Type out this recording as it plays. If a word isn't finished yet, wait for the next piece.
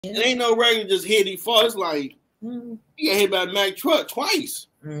It ain't no regular just hit. He fall. It's like he got hit by a Mack truck twice.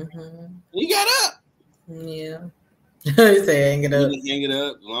 He got up. Yeah. He said hang it up. Hang it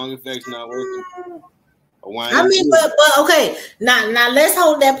up. Long effect's not working. I mean, but okay. Now let's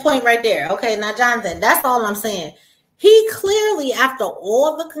hold that point right there. Okay, now Jonathan, that's all I'm saying. He clearly, after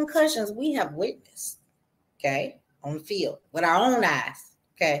all the concussions we have witnessed, okay, on the field with our own eyes,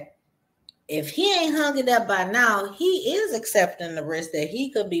 okay, if he ain't hung it up by now, he is accepting the risk that he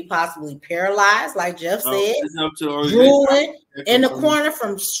could be possibly paralyzed, like Jeff said, drooling in the corner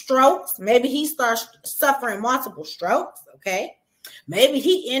from strokes. Maybe he starts suffering multiple strokes, okay? Maybe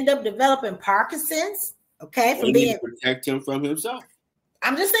he end up developing Parkinson's, okay, from being protect him from himself.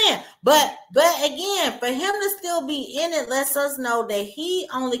 I'm just saying, but again, for him to still be in it lets us know that he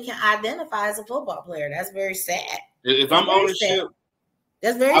only can identify as a football player. That's very sad. If I'm ownership,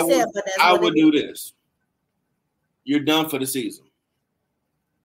 that's very sad. But that's I would do this. You're done for the season.